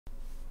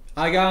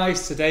Hi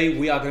guys, today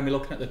we are going to be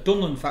looking at the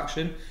Dunland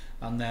faction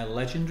and their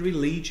Legendary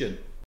Legion.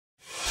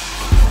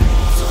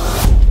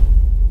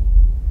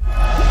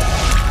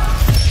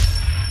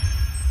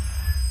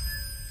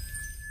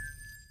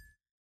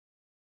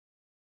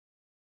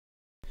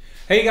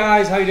 Hey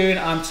guys, how you doing?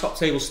 I'm Top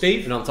Table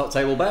Steve. And I'm Top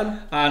Table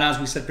Ben. And as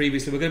we said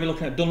previously, we're going to be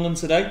looking at Dunland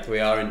today. We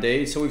are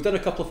indeed. So we've done a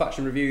couple of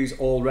faction reviews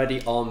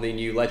already on the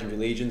new Legendary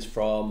Legions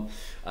from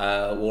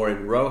War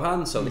in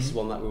Rohan. So this is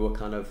one that we were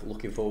kind of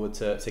looking forward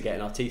to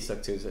getting our teeth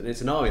stuck to. And it's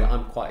an army that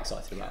I'm quite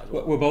excited about as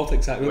well. We're both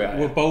excited.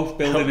 We're both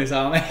building this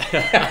army.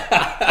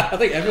 I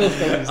think everyone's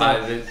building this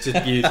army. It's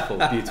just beautiful,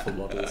 beautiful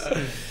models.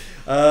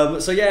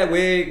 So yeah,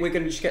 we're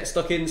going to just get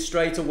stuck in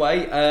straight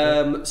away.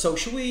 So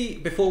should we,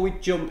 before we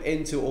jump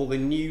into all the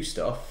new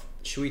stuff,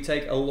 should we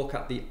take a look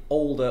at the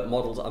older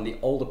models and the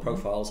older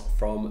profiles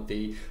from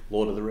the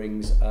Lord of the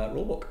Rings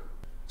rulebook?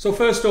 So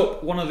first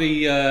up, one of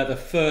the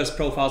first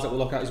profiles that we'll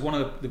look at is one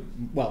of the,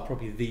 well,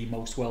 probably the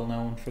most well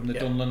known from the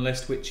Dunland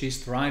list, which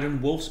is Thryden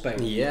Wolfsbane.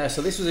 Yeah,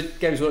 so this was a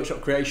Games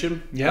Workshop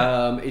creation.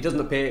 Yeah. He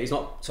doesn't appear, he's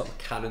not sort of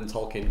canon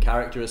Tolkien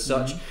character as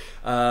such,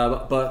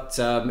 but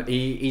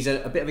he's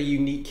a bit of a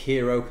unique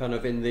hero kind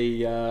of in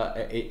the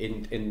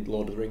in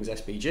Lord of the Rings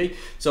SPG.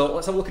 So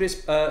let's have a look at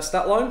his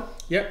stat line.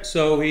 Yep,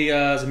 so he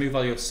has a move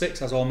value of 6,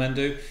 as all men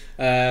do.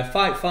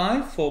 Fight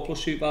 5, 4+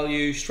 shoot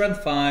value,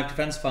 strength 5,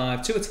 defense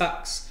 5, 2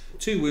 attacks,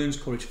 2 wounds,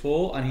 courage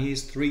 4, and he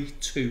is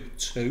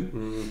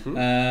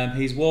 3/2/2.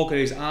 His wargear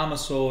is armor,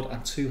 sword,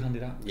 and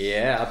 2-handed axe.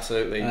 Yeah,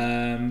 absolutely.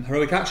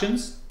 Heroic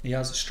actions. He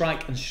has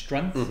strike and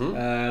strength.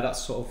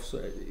 That's sort of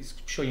he's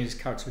showing you his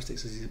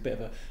characteristics as he's a bit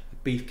of a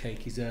beefcake.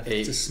 He's there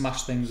to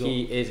smash things up.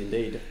 He is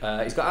indeed.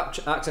 He's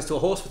got access to a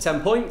horse for 10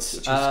 points,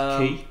 which is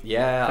key.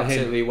 Yeah,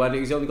 absolutely. When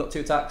he's only got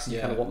 2 attacks, you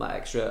kind of want that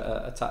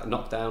extra attack,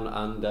 knockdown,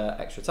 and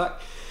extra attack.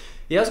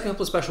 He has a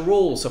couple of special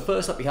rules. So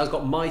first up, he has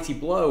got Mighty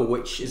Blow,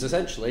 which is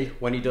essentially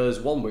when he does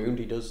 1 wound,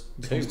 he does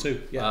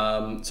 2.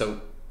 Yeah. So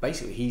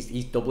basically,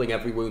 he's doubling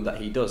every wound that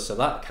he does. So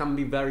that can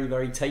be very,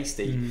 very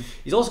tasty.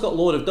 He's also got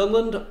Lord of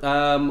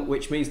Dunland,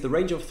 which means the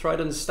range of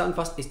Thryden's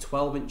standfast is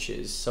 12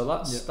 inches. So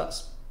that's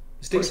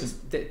it's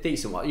decent.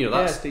 Decent one. You know,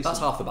 that's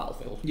half the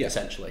battlefield,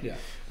 essentially. Yeah.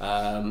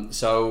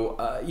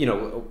 You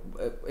know,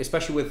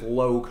 especially with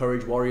low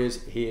courage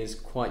warriors, he is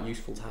quite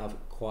useful to have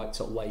quite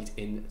sort of late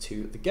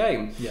into the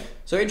game. Yeah.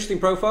 So interesting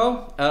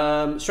profile.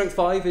 Strength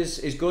 5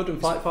 is good, and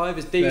fight 5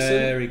 is decent.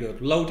 Very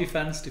good. Low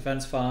defense,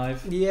 defense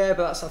 5. Yeah,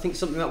 but that's I think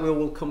something that we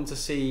will come to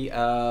see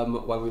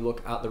when we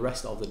look at the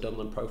rest of the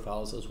Dunland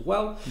profiles as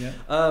well. Yeah.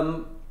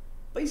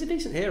 But he's a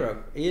decent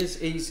hero. He's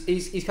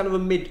kind of a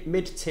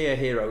mid tier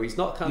hero. He's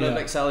not kind of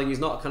excelling. He's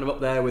not kind of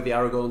up there with the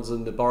Aragorns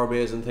and the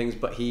Boromirs and things.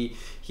 But he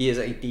is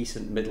a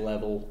decent mid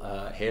level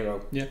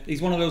hero. Yeah,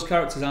 he's one of those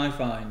characters I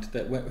find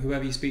that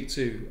whoever you speak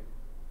to,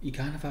 you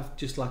kind of have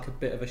just like a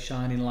bit of a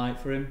shining light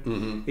for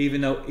him.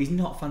 Even though he's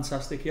not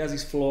fantastic, he has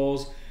his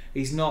flaws.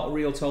 He's not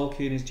real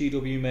Tolkien, he's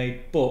GW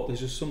made, but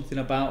there's just something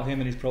about him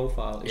and his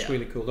profile. It's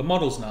really cool. The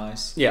model's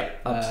nice. Yeah,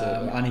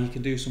 absolutely. And he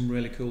can do some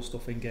really cool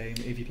stuff in game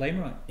if you play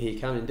him right. He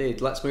can indeed.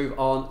 Let's move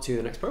on to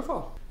the next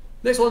profile.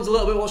 Next one's a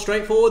little bit more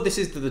straightforward. This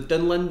is the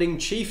Dunlanding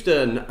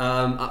Chieftain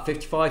at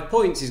 55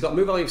 points. He's got a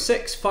move value of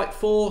 6, fight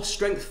 4,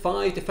 strength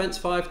 5, defense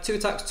 5, 2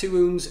 attacks, 2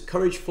 wounds,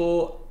 courage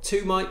 4,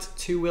 2 might,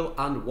 2 will,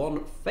 and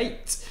 1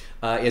 fate.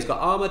 He has got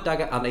armor,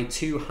 dagger, and a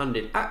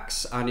 2-handed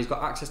axe, and he's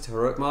got access to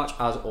heroic march,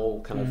 as all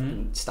kind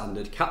of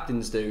standard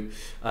captains do.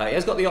 He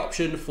has got the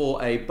option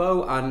for a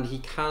bow, and he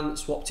can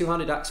swap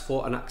 2-handed axe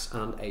for an axe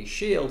and a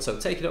shield. So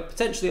take it up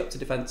potentially up to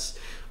defense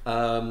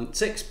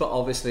 6, but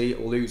obviously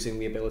losing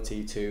the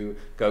ability to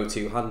go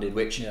 2-handed,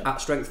 which at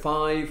strength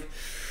 5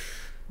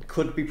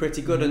 could be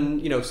pretty good.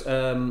 And you know,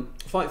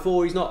 fight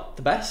 4, he's not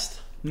the best.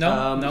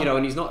 No. You know,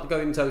 and he's not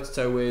going toe to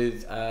toe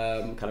with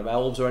kind of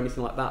elves or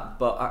anything like that.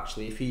 But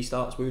actually, if he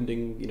starts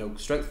wounding, you know,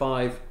 strength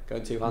 5,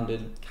 going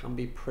 2-handed can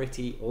be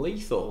pretty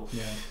lethal.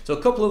 Yeah. So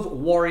a couple of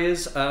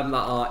warriors that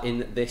are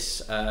in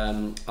this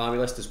army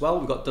list as well.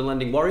 We've got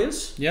Dunlanding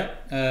warriors. Yeah.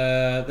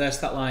 Their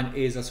stat line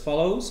is as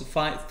follows: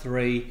 fight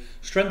 3,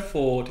 strength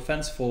 4,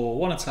 defense 4,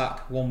 1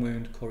 attack, 1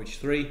 wound, courage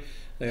 3.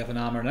 They have an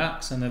armor and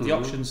axe, and they have the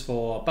options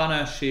for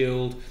banner,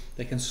 shield.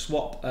 They can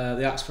swap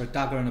the axe for a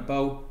dagger and a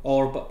bow,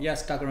 or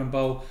dagger and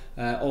bow,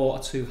 or a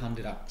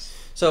 2-handed axe.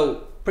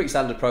 So pretty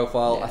standard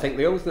profile. I think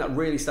the only thing that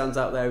really stands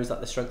out there is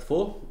that the strength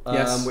 4,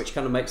 which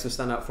kind of makes them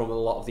stand out from a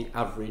lot of the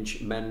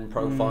average men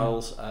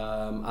profiles,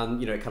 and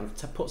you know, it kind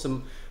of puts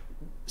them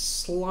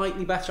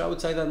slightly better, I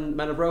would say, than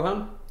men of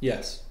Rohan.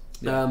 Yes.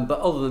 But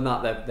other than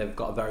that, they've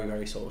got a very,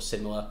 very sort of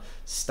similar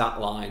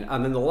stat line.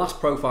 And then the last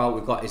profile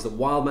we've got is the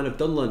Wild Men of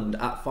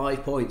Dunland at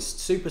 5 points.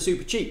 Super,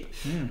 super cheap.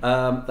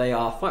 They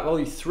are fight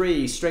value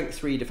 3, strength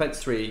 3, defense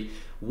 3,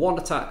 1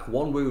 attack,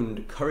 1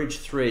 wound, courage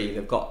 3.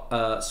 They've got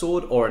a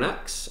sword or an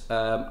axe,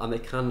 and they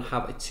can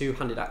have a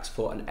 2-handed axe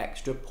for an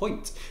extra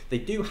point. They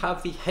do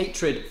have the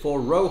hatred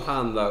for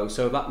Rohan though,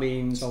 so that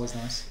means... It's always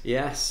nice.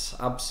 Yes,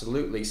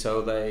 absolutely.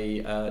 So they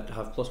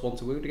have +1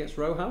 to wound against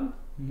Rohan.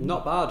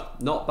 Not bad,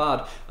 not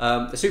bad.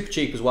 They're super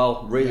cheap as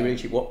well, really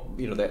cheap.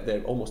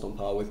 They're almost on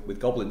par with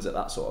goblins at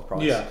that sort of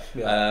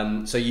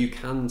price. So you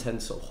can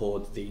tend to sort of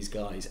hoard these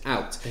guys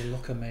out. They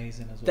look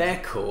amazing as well.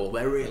 They're cool.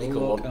 They're really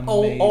cool.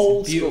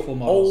 Beautiful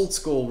models. Old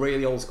school,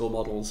 really old school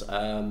models.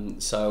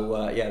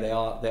 They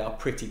are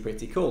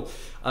pretty cool.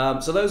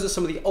 So those are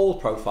some of the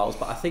old profiles.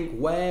 But I think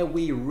where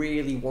we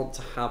really want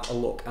to have a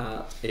look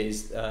at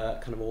is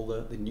kind of all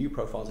the new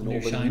profiles and all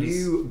the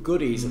new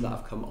goodies that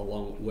have come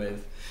along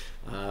with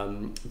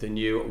the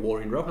new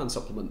Warring Rohan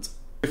supplement.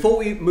 Before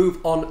we move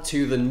on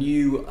to the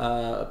new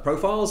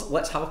profiles,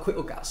 let's have a quick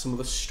look at some of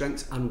the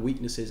strengths and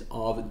weaknesses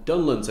of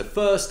Dunland. So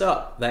first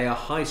up, they are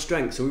high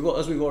strength. So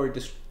as we've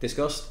already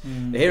discussed,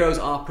 the heroes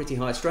are pretty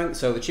high strength.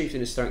 So the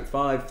Chieftain is strength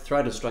 5,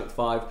 Thread is strength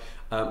 5,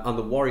 and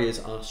the Warriors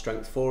are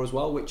strength 4 as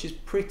well, which is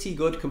pretty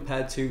good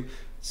compared to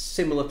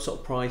similar sort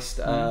of priced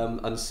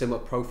and similar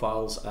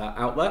profiles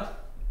out there.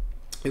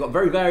 They've got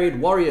very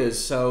varied warriors,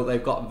 so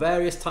they've got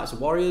various types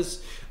of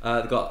warriors.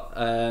 They've got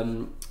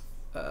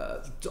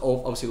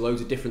obviously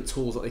loads of different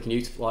tools that they can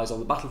utilise on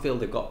the battlefield.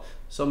 They've got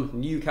some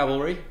new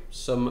cavalry,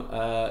 some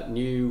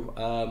new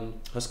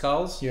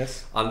Huskarls,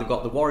 and they've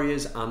got the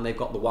warriors and they've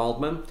got the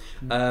wildmen.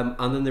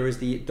 And then there is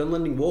the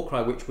Dunlanding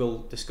Warcry, which we'll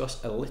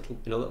discuss in a little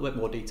bit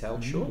more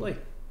detail shortly.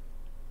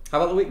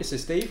 How about the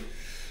weaknesses, Steve?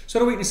 So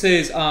the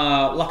weaknesses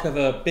are lack of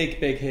a big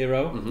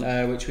hero,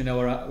 which we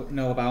know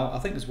about. I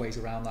think there's ways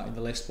around that in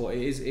the list, but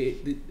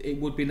it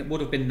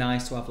would have been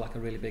nice to have like a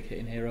really big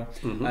hitting hero.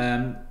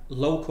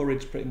 Low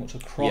courage pretty much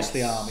across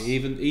the army.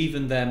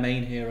 Even their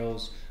main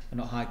heroes are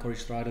not high courage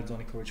Striders,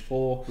 only courage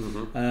 4,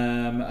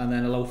 and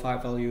then a low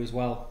fight value as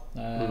well.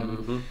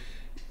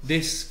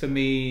 This for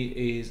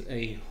me is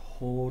a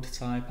horde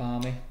type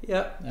army.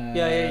 You're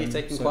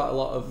taking quite a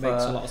lot of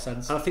makes a lot of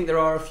sense. And I think there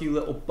are a few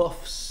little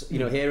buffs,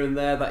 here and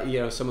there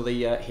that some of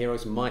the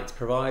heroes might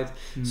provide.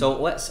 So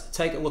let's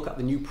take a look at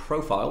the new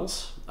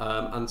profiles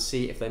and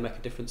see if they make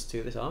a difference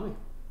to this army.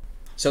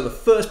 So the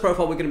first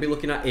profile we're going to be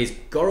looking at is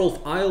Gorulf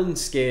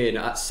Ironskin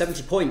at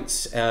 70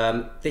 points.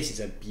 This is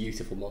a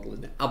beautiful model,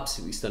 isn't it?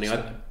 Absolutely stunning.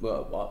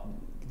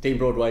 Dean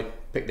Broadway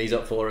picked these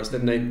up for us,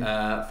 didn't he?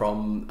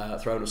 From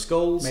Throne of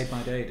Skulls. Made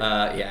my day.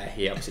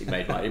 He absolutely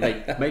made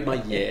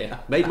my year.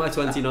 Made my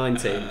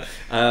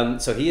 2019.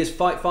 So he is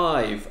fight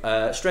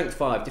 5, strength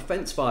 5,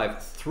 defense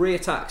 5, 3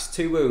 attacks,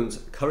 2 wounds,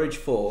 courage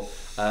 4,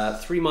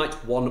 3 might,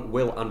 1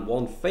 will, and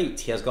 1 fate.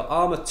 He has got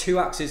armor, 2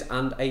 axes,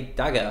 and a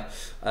dagger.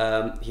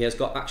 He has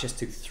got access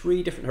to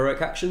 3 different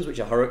heroic actions,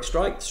 which are heroic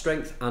strike,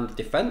 strength, and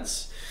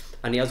defense.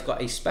 And he has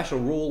got a special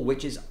rule,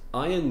 which is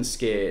Iron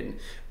Skin.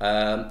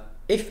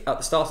 If at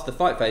the start of the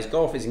fight phase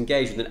Gorulf is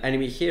engaged with an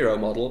enemy hero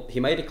model, he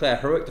may declare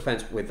heroic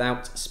defense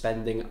without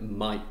spending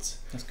might.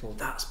 That's cool.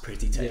 That's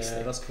pretty tasty.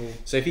 Yeah, that's cool.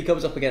 So if he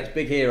comes up against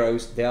big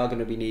heroes, they are going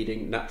to be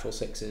needing natural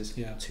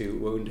 6s to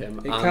wound him.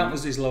 It counts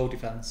as his low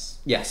defense.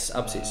 Yes,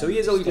 absolutely. So he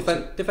is only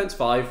defense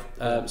 5,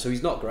 so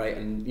he's not great,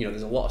 and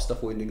there's a lot of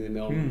stuff wounding him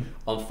on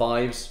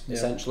 5s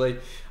essentially.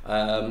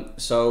 Having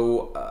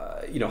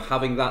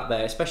that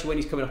there, especially when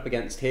he's coming up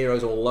against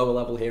heroes or lower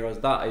level heroes,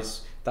 that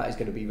is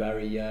going to be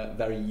very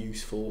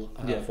useful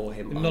for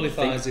him. It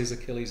nullifies his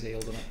Achilles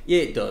heel, doesn't it?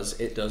 Yeah, it does.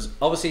 It does.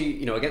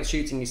 Obviously, against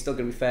shooting, he's still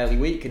going to be fairly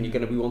weak, and you're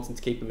going to be wanting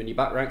to keep him in your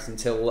back ranks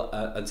until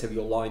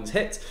your lines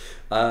hit.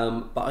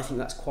 But I think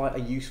that's quite a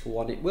useful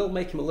one. It will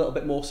make him a little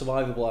bit more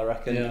survivable, I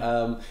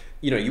reckon.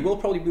 You will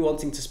probably be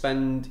wanting to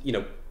spend.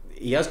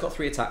 He has got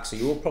 3 attacks, so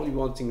you will probably be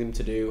wanting them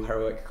to do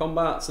heroic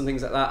combats and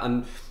things like that.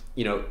 And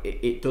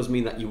it does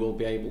mean that you will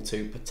be able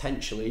to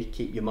potentially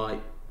keep your might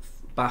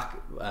back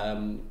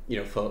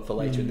for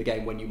later in the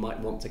game when you might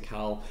want to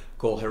call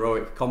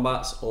heroic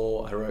combats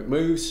or heroic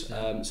moves,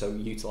 so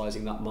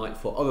utilising that might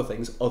for other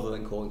things other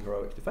than calling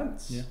heroic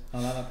defence. Yeah, I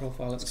like that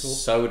profile, that's cool.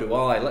 So do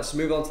I. Let's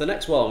move on to the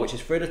next one, which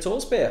is Frida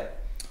Tallspear.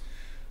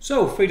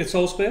 So Frida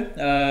Tallspear,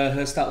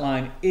 her stat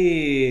line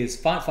is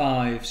fight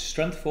 5,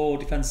 strength 4,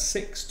 defence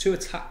 6, 2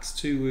 attacks,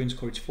 2 wounds,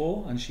 courage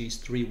 4, and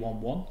she's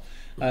 3/1/1.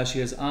 She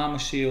has armor,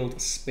 shield,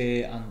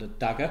 spear, and a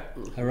dagger.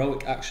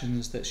 Heroic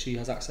actions that she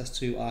has access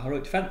to are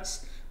heroic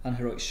defense and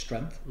heroic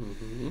strength.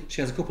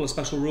 She has a couple of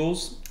special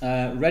rules.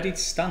 Readied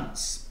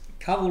stance.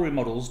 Cavalry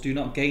models do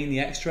not gain the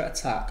extra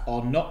attack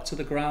or knock to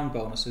the ground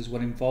bonuses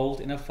when involved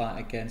in a fight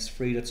against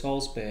Frida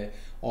Tallspear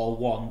or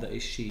one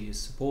that she is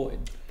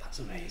supporting. That's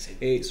amazing.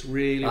 It's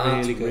really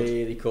good.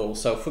 Really cool.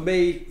 So for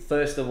me,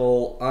 first of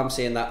all, I'm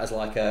seeing that as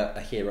like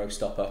a hero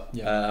stopper.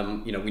 We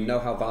know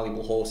how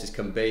valuable horses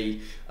can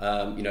be.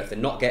 If they're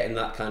not getting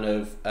that kind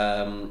of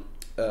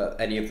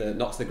any of the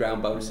knock to the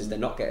ground bonuses, they're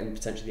not getting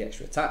potentially the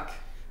extra attack.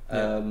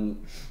 Are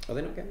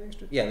they not getting the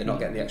extra? Yeah, they're not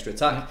getting the extra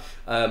attack.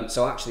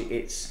 So actually,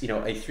 it's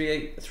a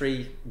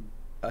 3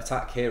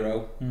 attack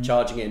hero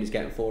charging in is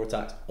getting 4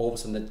 attacks. All of a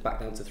sudden, they're back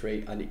down to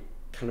 3, and it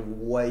kind of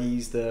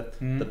weighs the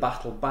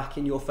battle back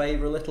in your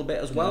favour a little bit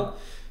as well.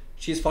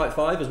 She's fight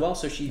 5 as well,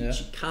 so she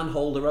can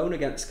hold her own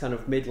against kind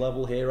of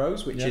mid-level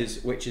heroes, which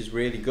is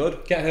really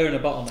good. Get her in a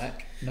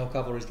bottleneck, no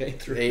cavalry's getting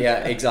through.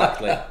 Yeah,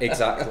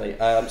 exactly.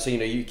 So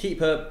you keep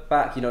her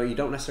back. You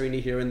don't necessarily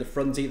need her in the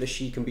front either.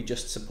 She can be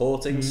just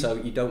supporting, so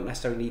you don't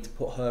necessarily need to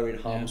put her in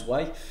harm's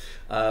way.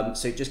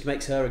 So it just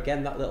makes her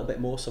again that little bit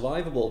more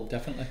survivable.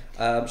 Definitely.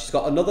 She's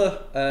got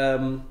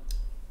another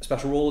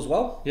special rule as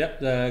well.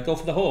 Yep, go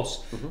for the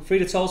horse.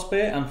 Frida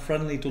Tallspear and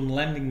friendly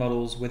Dunlending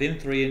models within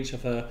 3 inch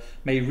of her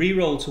may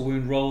re-roll to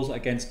wound rolls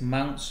against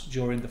mounts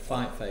during the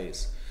fight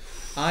phase.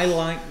 I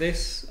like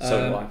this.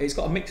 It's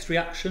got a mixed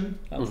reaction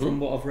from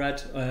what I've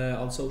read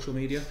on social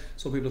media.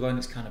 Some people are going,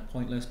 it's kind of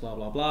pointless, blah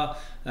blah blah.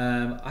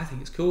 I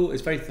think it's cool.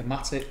 It's very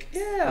thematic.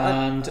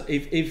 Yeah. And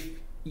if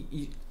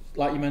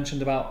like you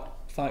mentioned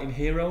about fighting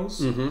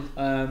heroes,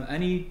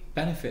 any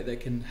benefit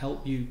that can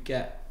help you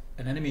get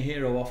an enemy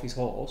hero off his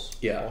horse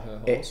or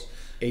her horse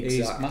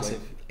is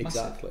massive.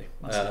 Exactly.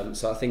 Massive.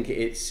 So I think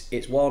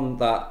it's one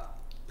that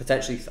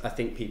potentially I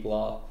think people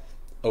are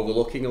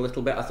overlooking a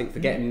little bit. I think for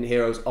getting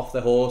heroes off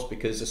their horse,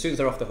 because as soon as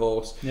they're off the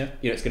horse,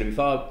 it's going to be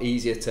far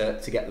easier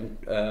to get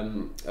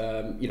them,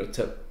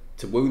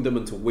 to wound them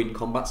and to win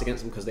combats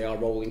against them, because they are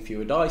rolling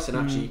fewer dice, and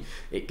actually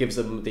it gives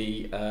them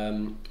they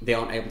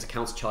aren't able to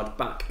countercharge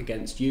back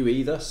against you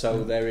either.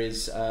 So there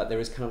is kind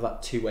of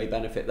that two-way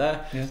benefit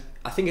there.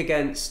 I think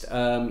against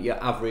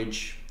your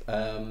average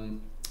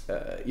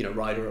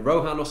rider or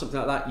Rohan or something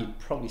like that, you'd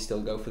probably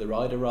still go for the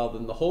rider rather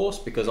than the horse,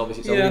 because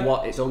obviously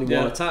it's only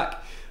one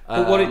attack.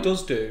 But what it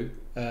does do,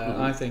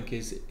 I think,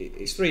 is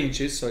it's 3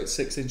 inches, so it's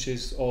 6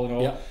 inches all in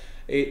all.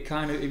 It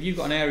kind of, if you've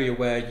got an area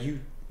where you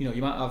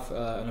might have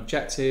an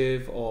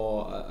objective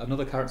or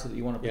another character that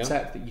you want to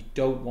protect that you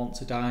don't want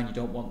to die and you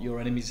don't want your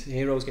enemy's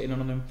heroes getting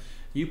on them,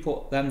 you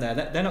put them there.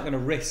 They're not going to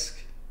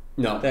risk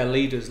their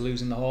leaders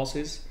losing the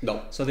horses.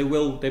 No. So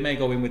they may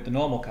go in with the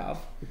normal cav,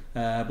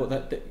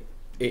 but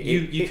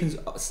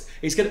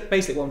it's going to,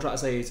 basically what I'm trying to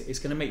say is it's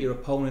going to make your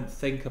opponent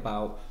think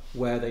about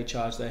where they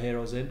charge their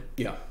heroes in.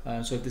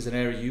 So if there's an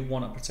area you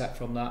want to protect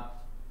from that,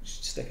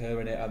 stick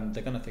her in it, and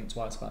they're going to think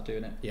twice about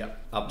doing it. Yeah,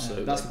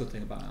 absolutely. That's the good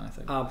thing about it, I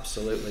think.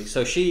 Absolutely.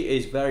 So she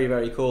is very,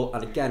 very cool,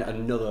 and again,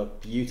 another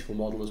beautiful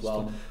model as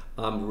well.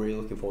 I'm really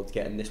looking forward to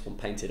getting this one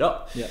painted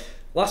up.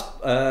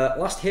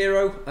 Last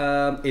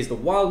hero is the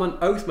Wildman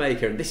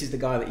Oathmaker, and this is the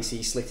guy that you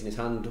see slitting his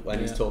hand when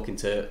he's talking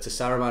to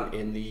Saruman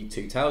in the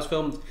Two Towers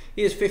films.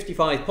 He has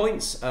 55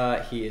 points.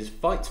 He is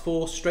Fight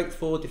 4, Strength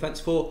 4, Defense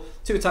 4,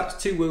 2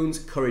 attacks, 2 wounds,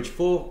 Courage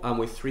 4, and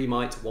with 3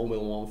 might, 1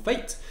 will, 1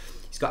 fate.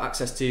 He's got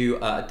access to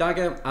a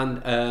dagger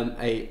and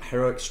a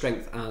heroic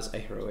strength as a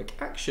heroic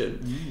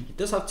action. He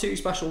does have 2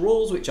 special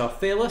rules, which are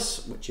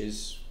Fearless, which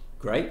is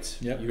great,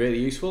 really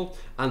useful,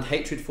 and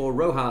Hatred for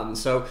Rohan.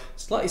 So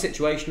slightly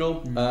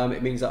situational.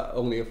 It means that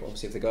only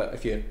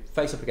if you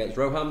face up against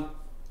Rohan,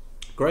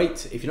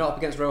 great. If you're not up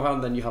against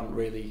Rohan, then you haven't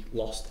really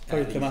lost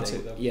anything. Very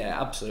thematic though.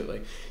 Yeah,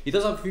 absolutely. He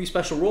does have a few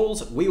special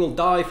rules. We will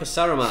die for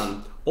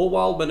Saruman. All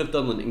Wildmen of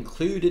Dunland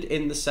included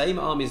in the same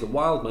army as the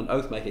Wildman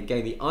Oathmaker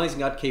gain the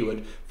Isengard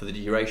keyword for the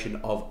duration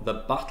of the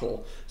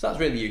battle. So that's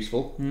really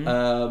useful. The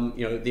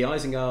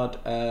Isengard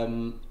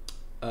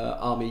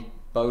army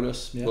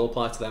bonus will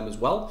apply to them as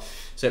well.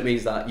 So it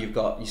means that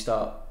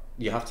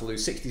you have to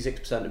lose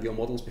 66% of your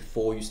models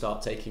before you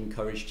start taking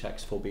courage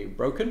checks for being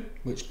broken.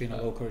 Which, being a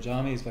low courage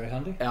army, is very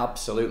handy.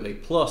 Absolutely.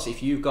 Plus,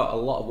 if you've got a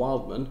lot of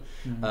wildmen,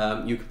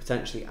 you could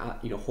potentially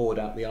hoard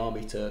out the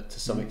army to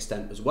some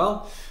extent as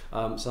well.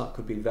 So that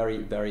could be very,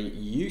 very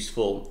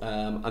useful.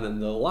 And then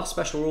the last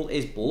special rule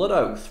is Blood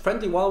Oath.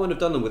 Friendly wildmen of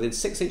Dunland within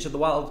 6 inches of the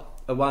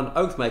Wildman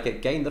Oathmaker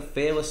gain the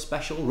Fearless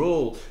special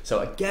rule. So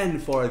again,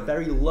 for a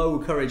very low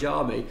courage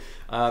army,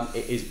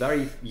 it is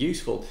very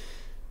useful.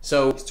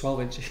 So it's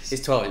 12 inches.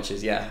 It's 12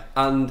 inches, yeah.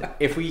 And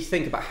if we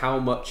think about how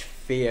many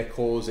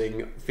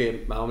fear-causing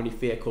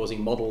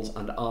models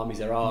and armies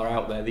there are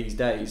out there these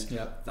days,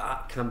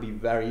 that can be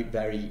very,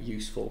 very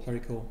useful. Very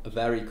cool.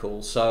 Very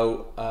cool.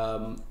 So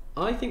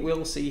I think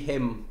we'll see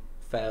him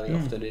fairly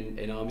often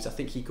in armies. I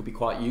think he could be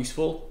quite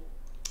useful.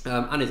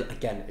 And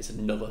it's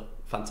another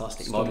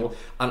fantastic model.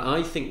 And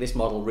I think this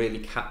model really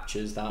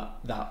captures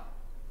that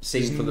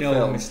scene from the film.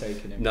 No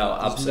mistake in him. No,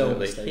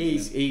 absolutely.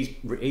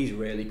 He's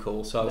really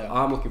cool. So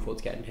I'm looking forward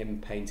to getting him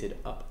painted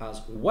up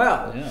as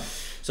well.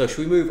 So should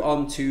we move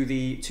on to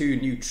the 2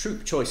 new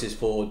troop choices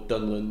for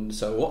Dunland?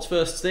 So what's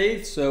first,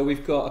 Steve? So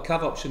we've got a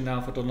cav option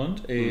now for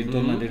Dunland in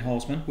Dunland in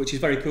Horseman, which is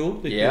very cool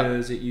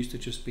because it used to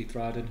just be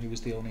Thryden who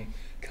was the only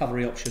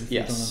cavalry option for the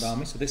Dunland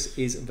army. So this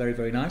is very,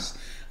 very nice.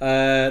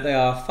 They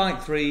are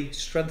Fight 3,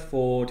 Strength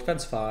 4,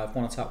 Defense 5,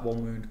 1 attack,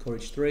 1 wound,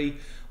 Courage 3.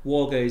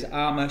 Wargaze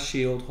armour,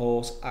 shield,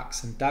 horse,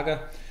 axe and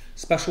dagger.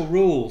 Special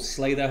rules: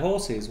 slay their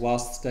horses.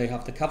 Whilst they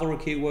have the cavalry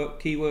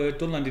keyword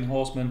Dunlanding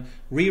horsemen,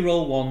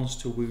 re-roll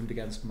 1s to wound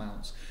against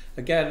mounts.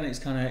 Again, it's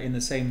kind of in the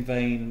same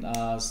vein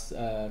as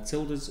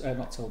Tilda's,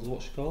 not Tilda's,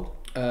 what's she called?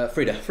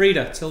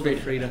 Frida, same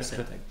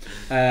thing.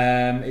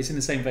 It's in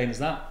the same vein as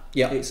that.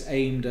 It's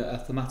aimed at a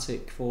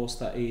thematic force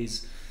that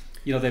is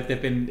you know,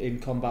 they've been in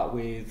combat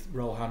with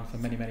Rohan for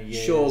many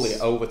years. Surely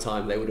over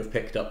time they would have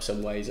picked up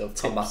some ways of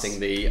combating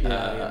the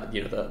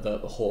you know, the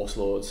horse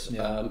lords.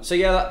 Yeah. So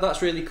yeah,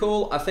 that's really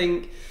cool. I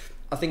think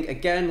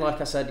again,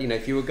 like I said, you know,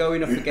 if you were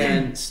going up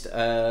against you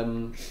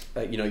know,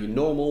 your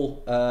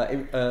normal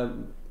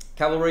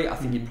cavalry, I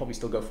think you'd probably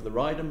still go for the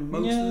rider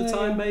most of the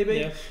time, maybe.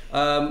 Yeah.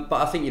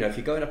 But I think, you know, if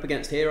you're going up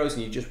against heroes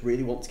and you just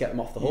really want to get them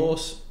off the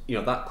horse, you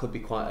know, that could be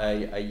quite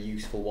a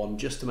useful one,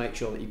 just to make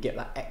sure that you get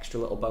that extra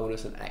little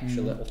bonus and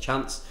extra little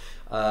chance.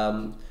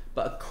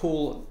 But a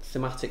cool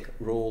thematic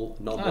rule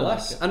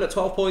nonetheless. Like and at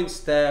 12 points,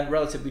 they're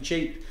relatively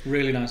cheap.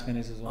 Really nice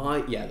minis as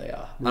well. Yeah, they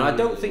are. Really, and I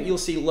don't think you'll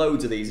see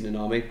loads of these in an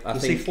army. You'll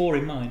see 4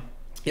 in mine.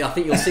 Yeah, I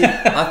think you'll see.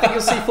 I think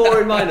you'll see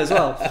 4 in mine as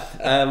well.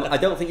 I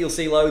don't think you'll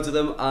see loads of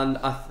them, and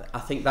I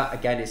think that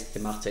again is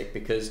thematic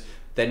because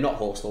they're not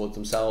horse lords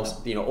themselves.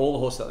 No. You know, all the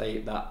horses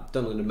that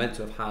Dunland are meant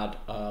to have had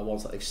are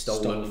ones that they've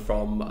stolen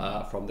from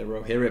the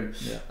Rohirrim.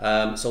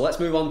 Yeah. So let's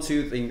move on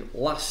to the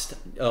last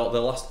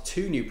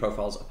 2 new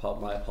profiles.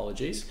 My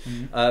apologies.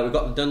 We've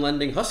got the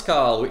Dunlanding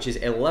Huskarl, which is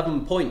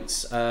 11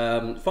 points.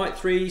 Fight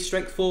 3,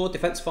 Strength 4,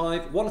 Defense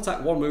 5, 1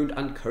 attack, 1 wound,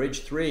 and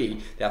Courage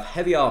 3. They have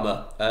heavy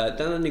armor,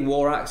 Dunlanding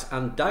War Axe,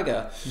 and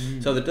dagger.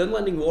 So the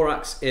Dunlanding War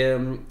Axe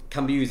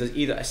can be used as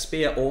either a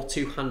spear or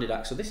 2-handed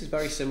axe. So this is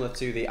very similar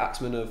to the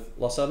Axemen of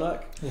Lossarnoch.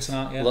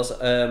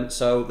 Yeah.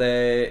 So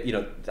they, you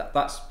know,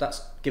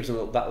 that gives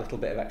them that little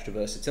bit of extra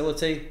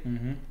versatility.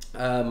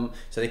 So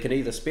they can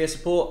either spear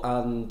support,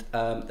 and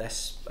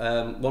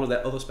one of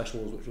their other special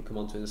rules, which we'll come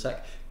on to in a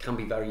sec, can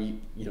be very,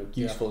 you know,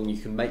 useful, and you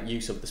can make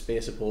use of the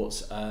spear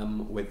supports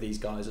with these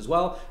guys as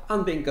well.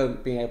 And being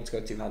able to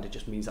go 2-handed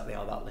just means that they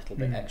are that little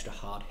bit extra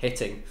hard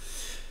hitting.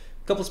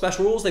 Couple of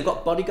special rules. They've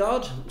got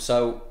bodyguard,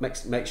 so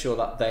make sure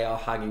that they are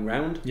hanging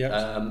round.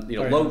 Yep.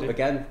 You know,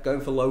 again,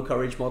 going for low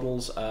courage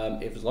models.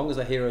 As long as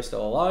the hero is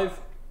still alive,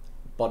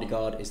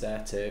 bodyguard is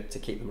there to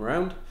keep them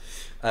around.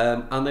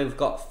 And they've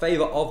got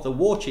favour of the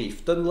war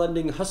chief.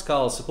 Dunlanding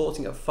Huskarls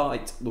supporting a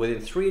fight within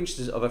 3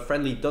 inches of a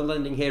friendly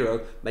Dunlanding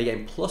hero may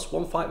gain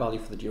 +1 fight value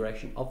for the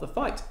duration of the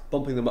fight,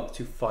 bumping them up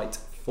to fight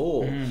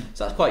 4.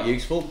 So that's quite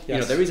useful. Yes. You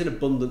know, there is an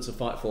abundance of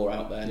fight 4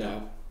 out there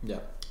now. Yeah.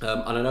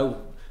 And I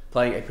know,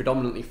 playing a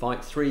predominantly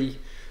fight 3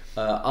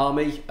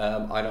 army,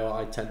 I know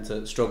I tend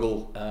to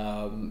struggle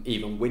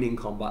even winning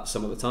combat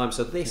some of the time,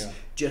 so this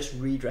just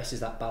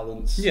redresses that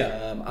balance.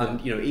 And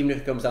you know, even if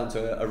it comes down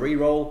to a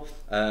re-roll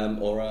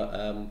or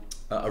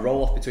a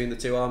roll off between the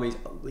 2 armies,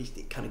 at least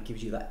it kind of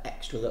gives you that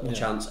extra little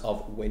chance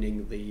of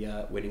winning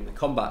the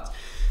combat.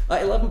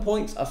 At 11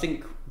 points, I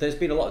think there's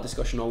been a lot of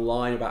discussion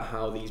online about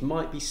how these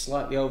might be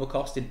slightly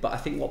overcosted, but I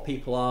think what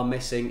people are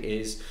missing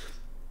is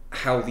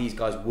how these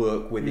guys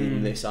work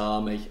within this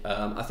army.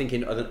 I think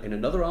in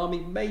another army,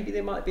 maybe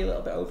they might be a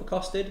little bit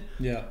overcosted.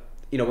 Yeah.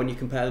 You know, when you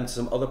compare them to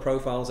some other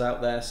profiles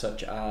out there,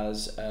 such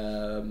as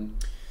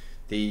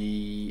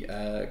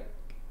the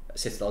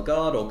Citadel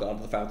Guard or Guard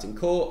of the Fountain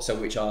Court, so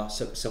which are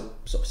sort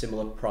of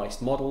similar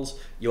priced models,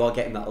 you are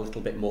getting that a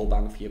little bit more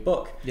bang for your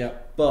buck. Yeah.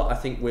 But I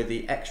think with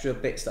the extra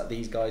bits that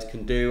these guys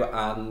can do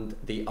and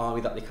the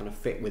army that they kind of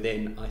fit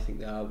within, I think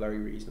they are very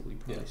reasonably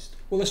priced.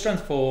 Well, they're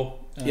strength 4.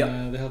 They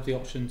have the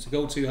option to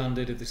go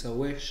 2-handed if they so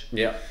wish.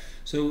 Yeah.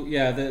 So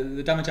yeah,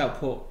 the damage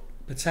output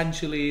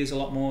potentially is a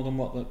lot more than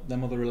what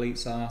them other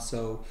elites are.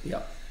 So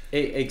yeah,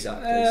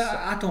 exactly.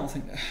 I don't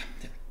think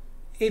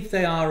if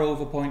they are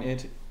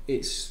overpointed,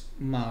 it's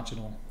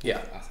marginal.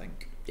 Yeah, I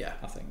think. Yeah,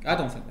 I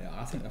don't think they are.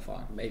 I think they're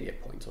fine. Maybe a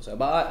point or so,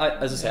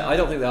 but as I say, I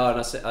don't think they are. And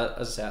as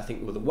I say, I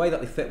think with the way that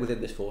they fit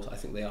within this force, I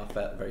think they are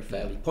very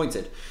fairly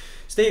pointed.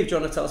 Steve, do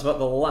you want to tell us about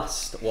the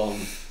last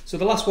one? So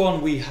the last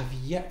one we have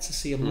yet to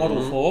see a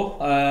model for.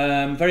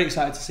 Very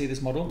excited to see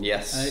this model.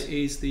 Yes,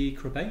 is the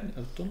Crebain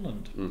of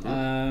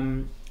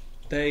Dunland.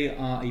 They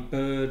are a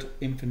bird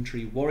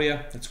infantry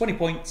warrior. They're 20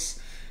 points.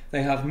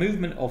 They have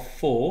movement of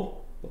 4.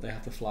 But they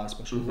have the fly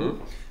special rule.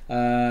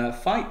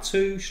 Fight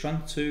 2,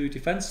 strength 2,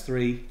 defense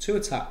 3, 2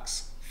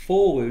 attacks,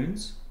 4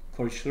 wounds,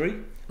 courage 3,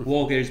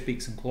 war gears,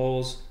 beaks and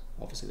claws.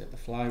 Obviously they have the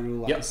fly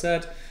rule, like I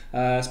said.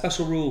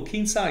 Special rule,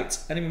 keen sight.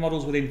 Enemy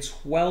models within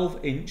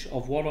 12 inch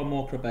of 1 or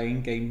more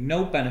Crebain gain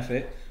no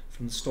benefit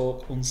from the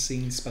stalk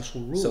unseen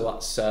special rule. So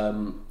that's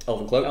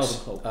Elven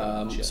Cloaks.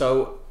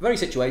 So very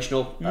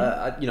situational.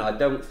 You know, I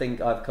don't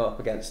think I've come up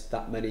against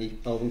that many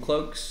Elven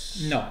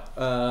Cloaks. No.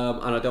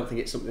 And I don't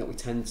think it's something that we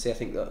tend to see. I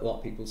think that a lot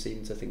of people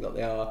seem to think that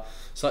they are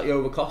slightly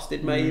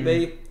overcosted,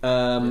 maybe.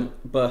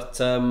 But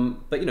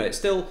you know, it's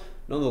still,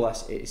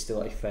 nonetheless, it is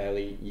still a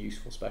fairly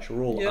useful special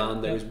rule.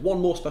 And there is one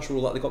more special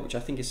rule that they got, which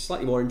I think is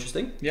slightly more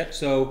interesting. Yep.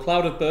 So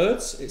Cloud of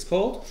Birds, it's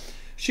called.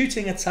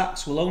 Shooting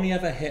attacks will only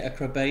ever hit a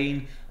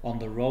Crebain on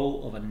the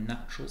roll of a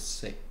natural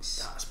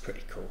 6. That's pretty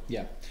cool.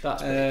 Yeah.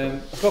 That's pretty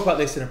cool. I spoke about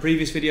this in a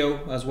previous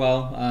video as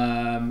well.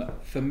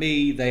 For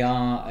me, they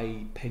are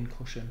a pin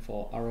cushion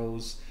for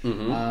arrows.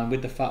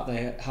 With the fact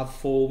they have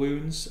 4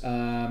 wounds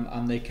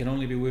and they can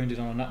only be wounded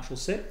on a natural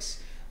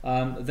 6.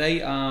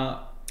 They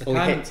are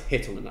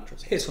hit on a natural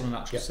 6. Hits on a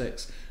natural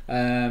 6.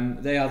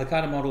 They are the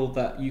kind of model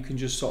that you can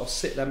just sort of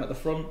sit them at the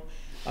front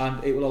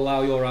and it will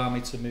allow your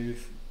army to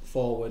move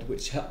forward,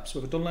 which helps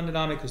with a Dunland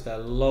army because they're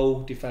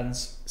low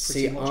defence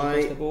pretty much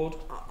across the board.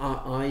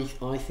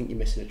 I think you're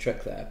missing a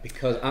trick there,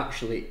 because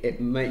actually it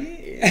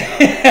may.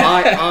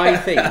 I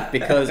think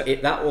because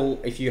that will,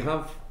 if you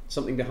have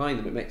something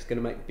behind them, it's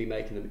going to be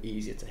making them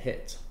easier to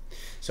hit.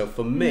 So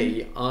for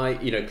me,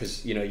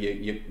 because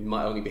you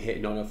might only be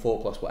hitting on a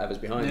 4+ whatever's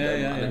behind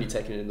them, and then you're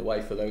taking it in the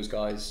way for those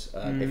guys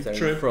if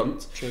they're in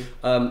front. True.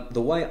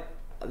 The way.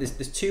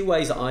 There's two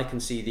ways that I can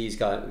see these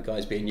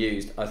guys being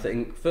used. I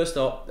think first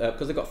off,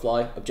 because they've got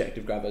fly,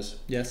 objective grabbers.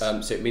 Yes.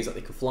 So it means that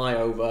they can fly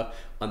over,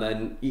 and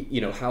then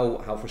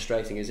how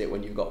frustrating is it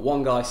when you've got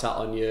one guy sat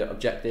on your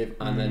objective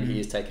and then he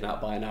is taken out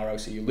by an arrow,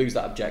 so you lose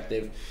that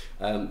objective.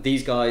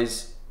 These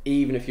guys,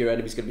 even if your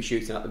enemy's going to be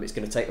shooting at them, it's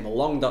going to take them a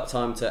long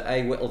time to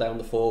A, whittle down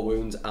the 4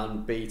 wounds,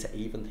 and B, to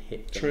even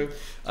hit them. True.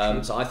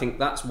 So I think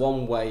that's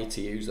one way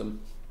to use them.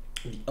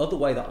 The other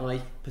way that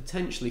I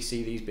potentially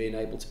see these being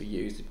able to be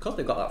used is because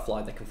they've got that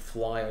fly, they can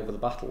fly over the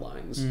battle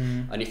lines.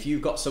 And if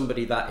you've got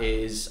somebody that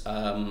is,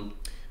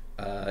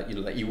 that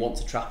you want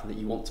to trap and that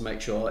you want to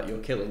make sure that you're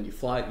killing, you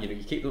fly,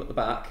 you keep them at the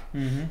back,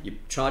 you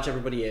charge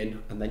everybody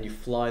in, and then you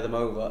fly them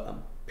over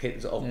and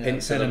pincer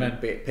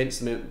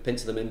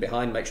them in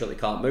behind, make sure they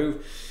can't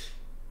move.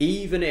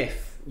 Even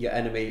if your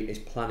enemy is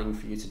planning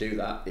for you to do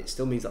that, it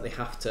still means that they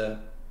have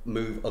to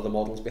move other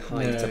models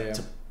behind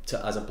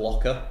to as a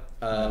blocker.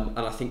 And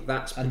I think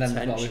that's and then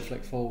they've got to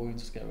inflict 4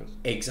 wounds to get rid of.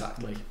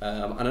 Exactly.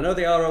 And I know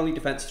they are only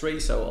defense 3,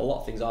 so a lot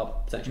of things are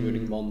potentially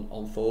wounding them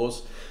on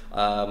 4s.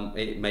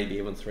 It may be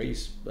even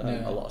 3s.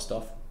 A lot of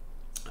stuff.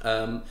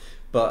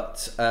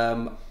 But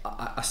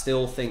I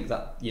still think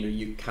that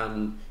you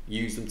can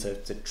use them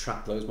to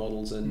trap those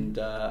models and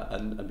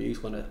be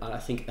useful. And I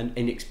think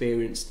anybody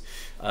inexperienced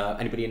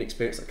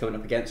that's coming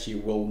up against you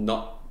will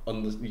not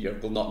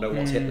will not know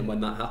what's hit them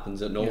when that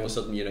happens, and all of a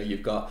sudden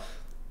you've got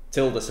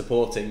Tilda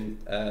supporting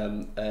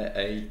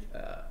a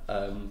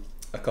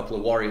couple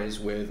of warriors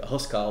with a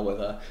Huskar with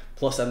her,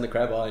 plus then the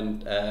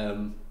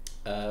Krebine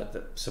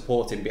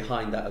supporting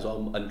behind that as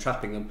well and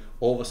trapping them.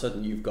 All of a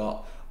sudden you've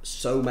got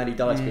so many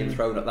dice being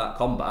thrown at that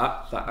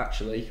combat that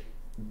actually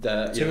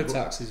two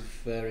attacks is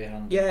very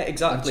handy. Yeah,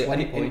 exactly,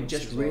 and it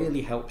just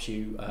really helps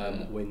you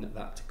win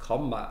that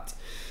combat.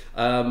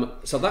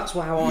 So that's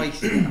how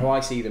I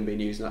see them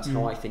being used, and that's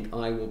how I think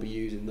I will be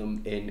using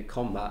them in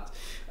combat.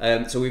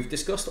 So we've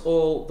discussed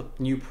all the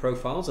new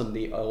profiles and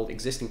the old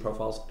existing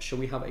profiles. Shall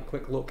we have a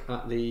quick look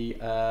at the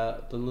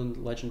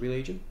Dunland Legendary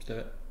Legion? Let's do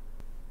it.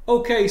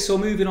 Okay, so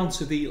moving on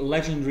to the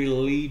Legendary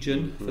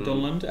Legion for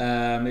Dunland.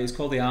 It's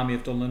called the Army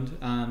of Dunland,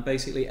 and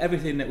basically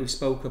everything that we've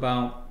spoke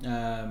about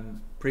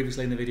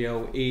previously in the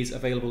video is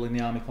available in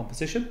the Army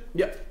composition.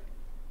 Yep.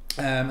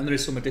 And there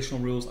is some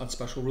additional rules and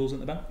special rules in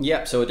the back.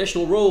 Yep, so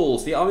additional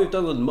rules. The Army of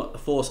Dunland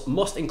force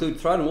must include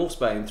Thride and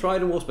Wolfsbane.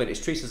 Thride and Wolfsbane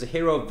is treated as a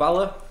hero of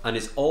valour and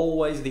is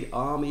always the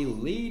army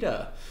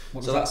leader.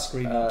 What does that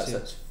scream out to? So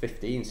that's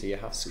 15, so you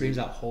have to... Screams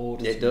out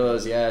horde. It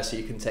does, yeah, so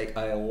you can take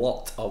a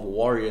lot of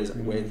warriors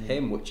with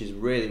him, which is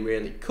really,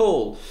 really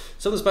cool.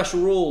 Some of the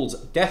special rules.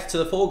 Death to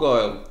the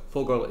Forgoil.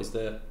 Forgoil is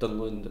the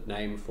Dunland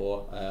name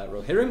for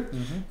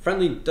Rohirrim.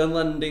 Friendly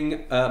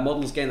Dunlanding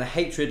models gain the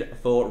hatred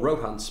for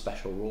Rohan's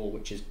special rule,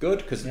 which is good,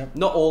 because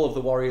not all of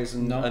the warriors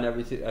and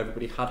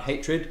everybody had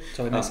hatred.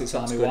 So it means it's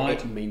army-wide.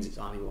 It means it's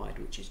army-wide,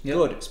 which is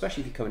good,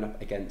 especially if you're coming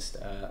up against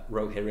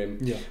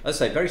Rohirrim.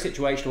 As I say, very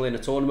situational in a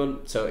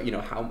tournament, so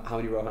how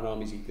many Rohan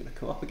armies are you going to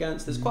come up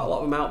against? There's quite a lot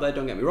of them out there,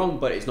 don't get me wrong,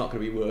 but it's not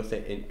going to be worth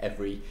it in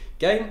every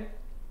game.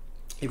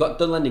 You've got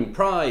Dunlanding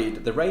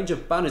Pride. The range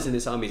of banners in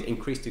this army is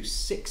increased to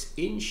 6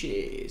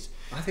 inches.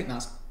 I think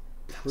that's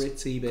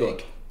pretty big.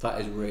 Good. That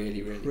is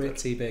really, really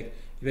pretty big.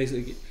 You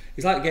basically,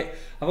 it's like I've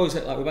always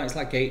said it's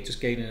like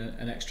just gaining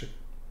an extra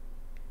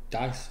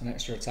dice, an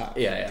extra attack.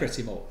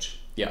 Pretty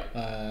much.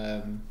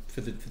 Yeah. For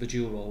the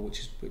dual roll,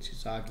 which is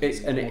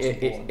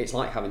arguably it's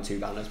like having 2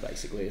 banners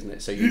basically, isn't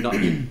it? So you're not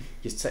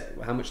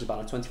how much is the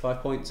banner?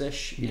 25 points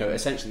ish.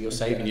 Essentially you're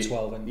saving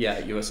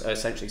you're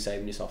essentially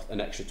saving yourself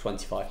an extra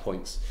 25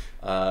 points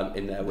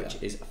in there,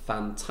 which is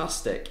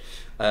fantastic.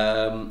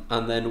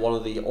 And then one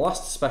of the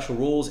last special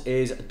rules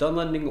is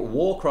Dunlanding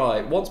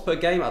Warcry. Once per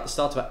game at the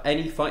start of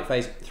any fight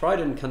phase,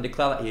 Thryden can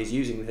declare that he is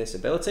using this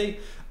ability.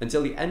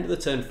 Until the end of the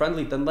turn,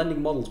 friendly Dunlanding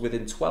models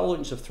within 12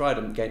 inches of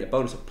Thryden gain a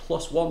bonus of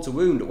 +1 to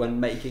wound when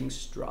making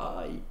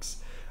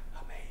strikes.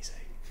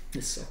 Amazing.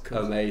 It's so cool.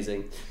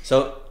 Amazing.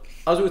 So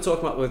as we were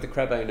talking about with the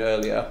Krebane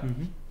earlier,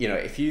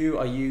 if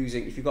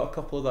you've got a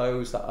couple of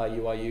those that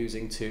you are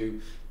using to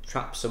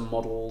trap some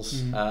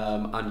models,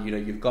 and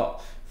you've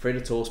got Frida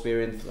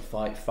Torspear in for the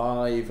fight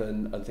 5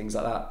 and things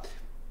like that,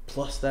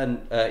 plus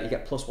then you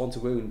get +1 to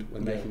wound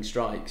when making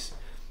strikes,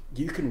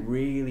 you can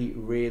really,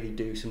 really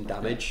do some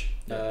damage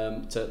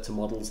to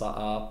models that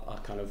are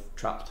kind of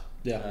trapped.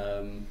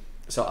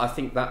 So I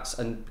think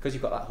and because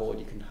you've got that horde,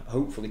 you can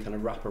hopefully kind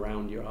of wrap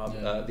around your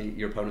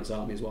opponent's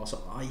army as well.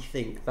 So I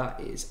think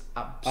that is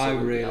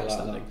absolutely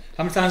outstanding. Like that.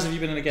 How many times have you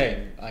been in a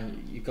game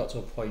and you've got to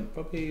a point,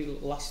 probably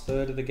last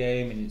third of the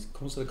game, and it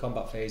comes to the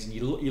combat phase, and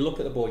you look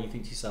at the board and you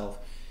think to yourself,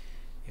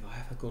 if I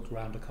have a good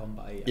round of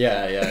combat here,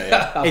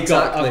 Yeah. I've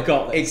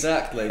got this.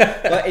 Exactly.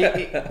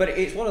 But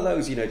it's one of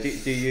those,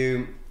 do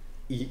you,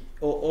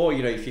 or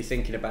if you're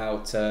thinking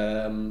about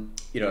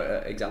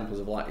examples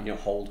of like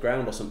hold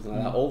ground or something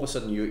like that, all of a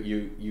sudden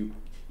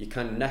you're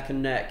kind of neck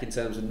and neck in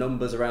terms of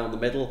numbers around the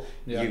middle.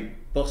 You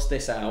bust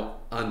this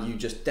out and you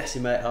just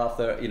decimate half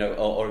their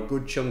or a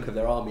good chunk of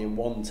their army in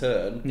one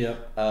turn.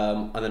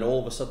 And then all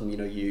of a sudden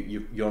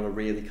you're on a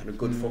really kind of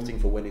good footing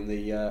for winning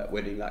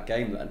that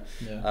game. Then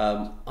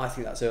I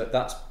think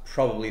that's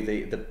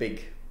probably the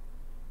big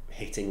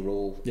hitting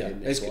rule.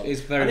 It's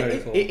very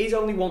cool. It is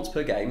only once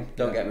per game,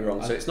 don't get me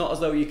wrong, so it's not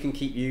as though you can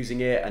keep using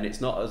it, and it's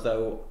not as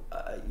though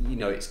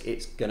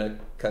it's gonna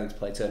come into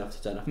play turn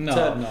after turn after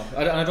turn.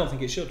 I don't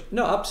think it should.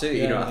 No,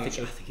 absolutely. I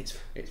think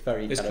it's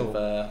very cool.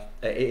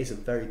 It is a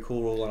very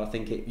cool rule, and I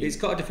think it's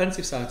got a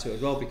defensive side to it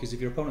as well, because if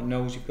your opponent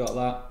knows you've got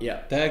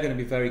that, they're going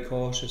to be very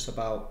cautious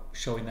about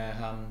showing their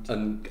hand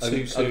and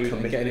too soon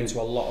and getting into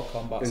a lot of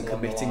combats and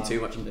committing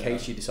too much in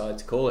case you decide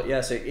to call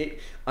it. So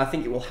I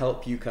think it will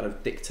help you kind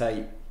of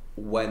dictate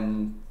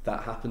when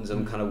that happens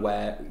and kind of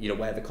where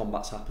the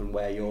combats happen,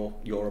 where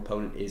your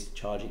opponent is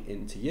charging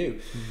into you.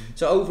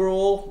 So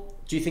overall,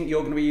 do you think you're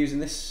going to be using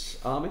this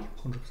army?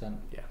 100%.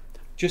 Yeah.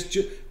 Just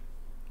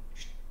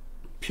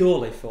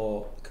purely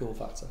for the cool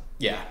factor.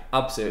 Yeah,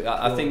 absolutely.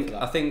 I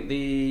think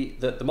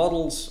the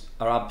models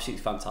are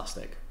absolutely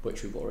fantastic,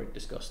 which we've already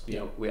discussed.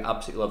 We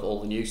absolutely love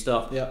all the new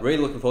stuff. Really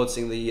looking forward to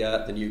seeing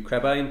the new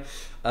Krebane.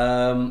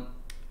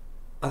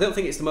 I don't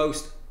think it's the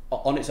most,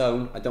 on its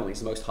own, I don't think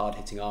it's the most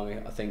hard-hitting army.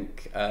 I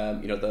think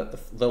the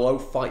low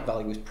fight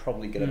value is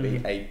probably going to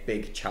be a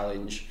big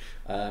challenge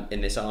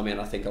in this army, and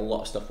I think a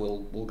lot of stuff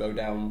will go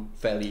down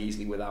fairly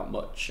easily without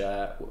much.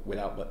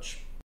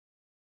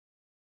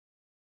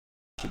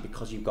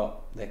 Because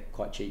they're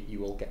quite cheap, you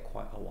will get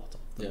quite a lot of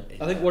them.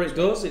 I think what it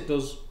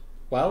does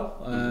well.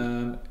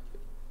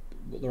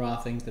 But there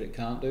are things that it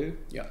can't do.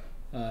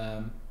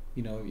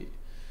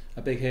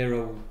 A big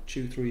hero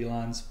chew through your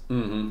lines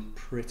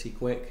pretty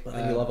quick. But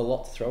then you'll have a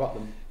lot to throw at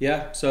them.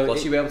 So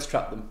plus you'll be able to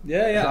trap them.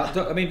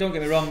 Don't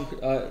get me wrong.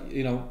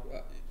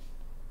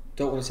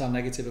 Don't want to sound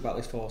negative about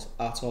this force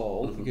at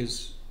all,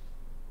 because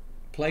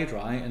played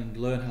right and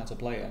learn how to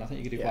play it, and I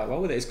think you can do quite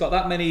well with it. It's got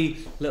that many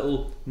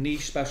little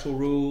niche special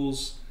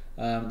rules.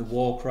 The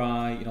war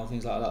cry,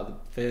 things like that. The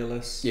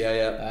fearless,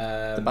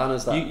 the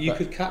banners that you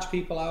could catch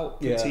people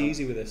out pretty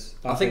easy with this.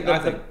 I think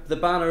the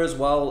banner as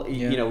well.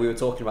 We were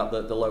talking about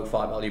the low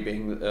fight value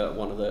being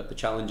one of the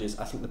challenges.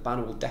 I think the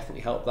banner will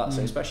definitely help that.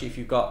 So especially if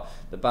you've got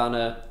the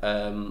banner,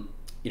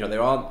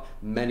 there aren't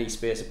many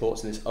spear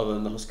supports in this other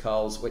than the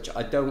Huskarls, which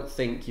I don't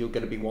think you're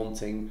going to be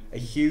wanting a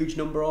huge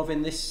number of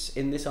in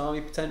this army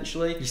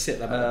potentially. You sit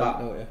them at the back,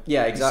 don't you?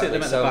 Yeah, exactly. You sit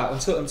them at the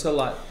back until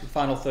like the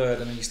final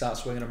third, and then you start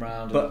swinging them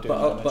around. But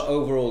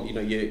overall,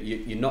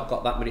 you've not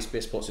got that many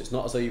spear supports. So it's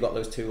not as though you've got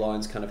those two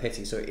lines kind of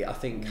hitting. So I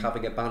think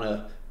having a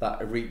banner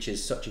that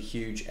reaches such a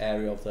huge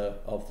area of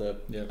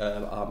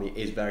the army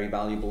is very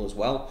valuable as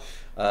well.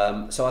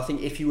 So I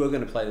think if you were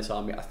going to play this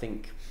army, I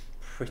think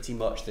pretty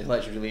much the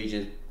Legendary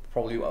Legion is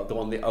probably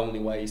the only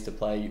ways to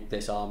play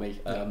this army.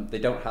 They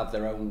don't have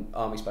their own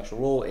army special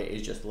rule. It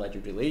is just the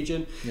Legendary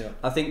Legion.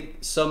 I think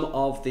some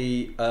of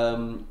the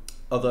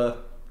other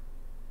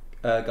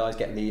guys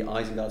getting the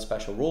Isengard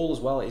special rule as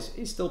well is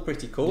still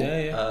pretty cool.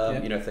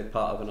 If they're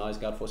part of an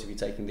Isengard force, if you're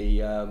taking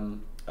the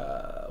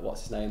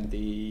what's his name,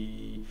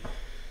 the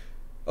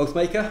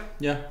Oathmaker.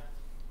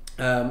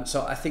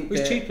 So I think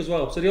it's cheap as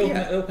well. So the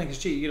Oathmaker's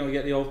cheap. You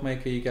get the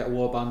Oathmaker, you get a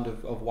warband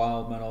of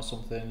Wildmen or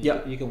something.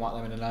 You can whack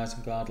them in an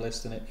Isengard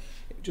list, and it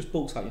just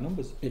bulks out your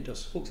numbers. It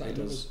does. Bulks out your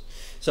numbers.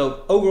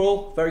 So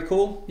overall, very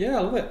cool. Yeah,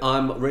 I love it.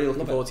 I'm really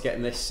looking forward to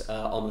getting this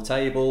on the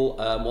table.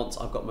 Once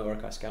I've got my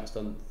Urukai Scouts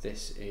done,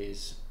 this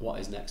is what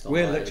is next on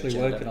We're my literally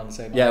agenda. working on the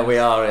same. Yeah, we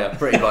are. Yeah,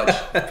 pretty much.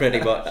 Pretty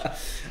much.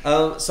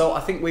 So I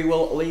think we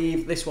will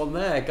leave this one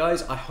there,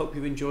 guys. I hope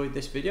you enjoyed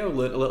this video.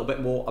 Learned a little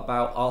bit more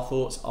about our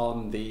thoughts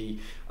on the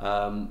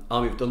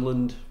Army of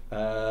Dunland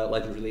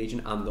Legendary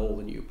Legion and all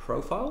the new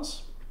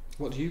profiles.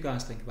 What do you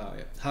guys think about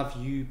it? Have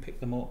you picked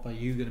them up? Are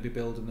you going to be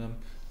building them?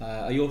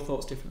 Are your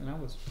thoughts different than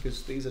ours?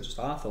 Because these are just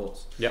our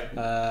thoughts. If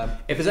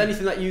there's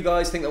anything that you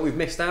guys think that we've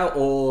missed out,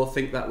 or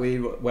think that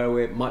where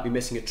we might be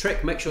missing a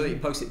trick, make sure that you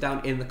post it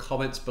down in the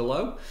comments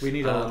below. We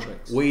need all the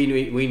tricks. We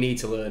need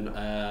to learn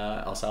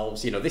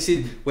ourselves. This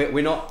is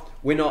we're not.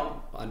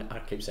 I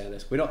keep saying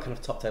this. We're not kind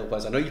of top table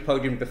players. I know you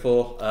podiumed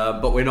before,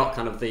 but we're not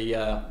kind of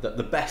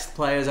the best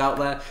players out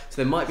there. So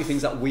there might be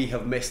things that we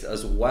have missed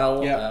as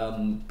well.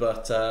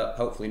 But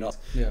hopefully not.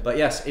 But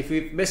yes, if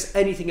we've missed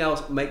anything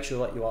else, make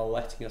sure that you are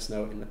letting us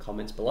know in the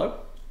comments below.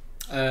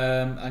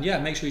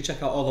 And make sure you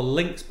check out all the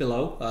links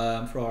below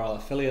for our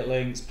affiliate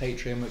links,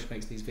 Patreon, which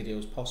makes these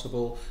videos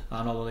possible,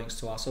 and all the links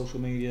to our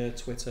social media,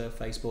 Twitter,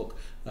 Facebook.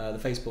 The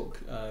Facebook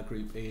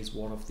group is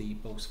one of the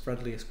most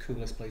friendliest,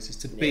 coolest places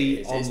to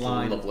be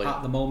online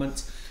at the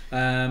moment.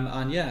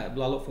 I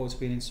look forward to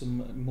being in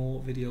some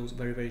more videos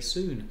very, very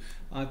soon.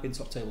 I've been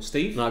Top Table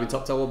Steve. And I've been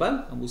Top Table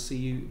Ben. And we'll see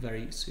you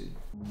very soon.